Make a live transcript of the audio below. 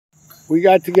we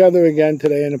got together again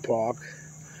today in the park.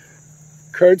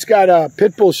 Kurt's got a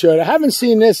pit bull shirt. I haven't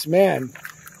seen this, man,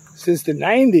 since the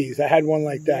 90s. I had one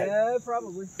like that. Yeah,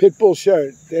 probably. Pit bull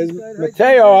shirt. There's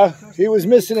Mateo. He was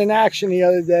missing in action the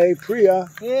other day. Priya.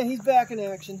 Yeah, he's back in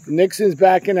action. Nixon's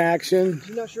back in action.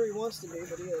 I'm not sure he wants to be,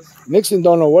 but he is. Nixon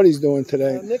don't know what he's doing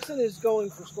today. Nixon is going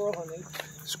for squirrel hunting.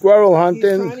 Squirrel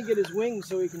hunting. He's trying to get his wings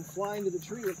so he can fly into the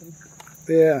tree with them.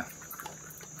 Yeah.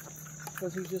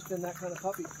 Because he's just been that kind of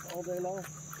puppy all day long.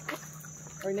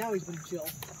 Right now he's been chill.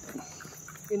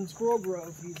 In Squirrel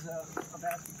Grove, he's a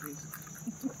basket case.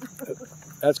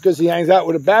 That's because he hangs out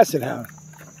with a basset hound.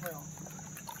 Well,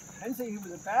 I didn't say he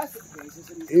was a basset case. I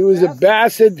said he was a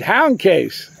basset hound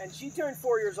case. And she turned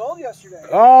 4 years old yesterday.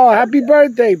 Oh, happy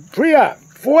birthday, Priya.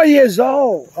 4 years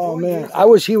old. Oh, man. I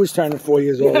wish he was turning 4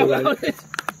 years old. Yeah,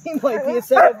 he might be a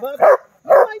settled puppy. He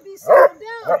might be settled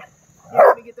down. Yeah,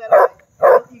 let me get that eye.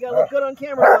 You gotta look good on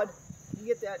camera, bud. You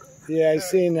get that. Yeah, I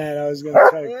seen that. I was gonna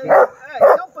try to clean it. Hey,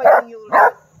 don't bite me, you little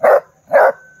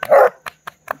bit.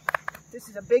 This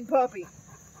is a big puppy.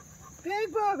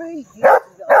 Big puppy.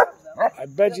 I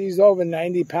bet you he's over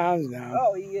 90 pounds now.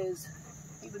 Oh, he is.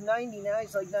 He was 90, now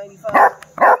he's like 95.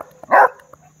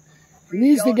 He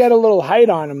needs to get a little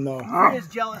height on him, though. He is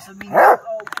jealous of me. Okay,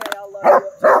 I'll love you up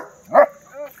too.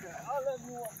 Okay, I'll love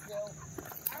you up too.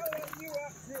 I'll love you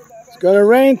up too, baby. It's gonna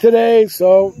rain today,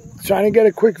 so trying to get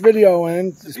a quick video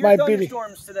in. This Severe might be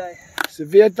thunderstorms today.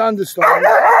 Severe thunderstorms. All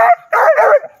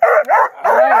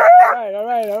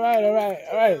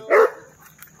right.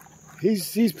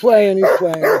 He's playing.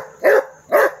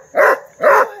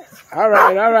 All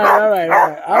right.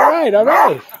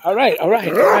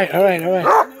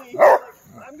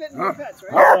 I'm getting more pets,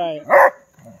 right?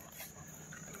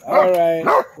 All right.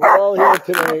 We're all here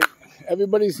today.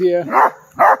 Everybody's here.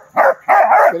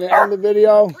 Gonna end the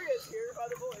video.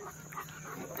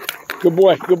 Good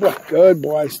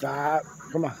boy. Stop.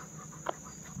 Come on.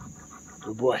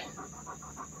 Good boy.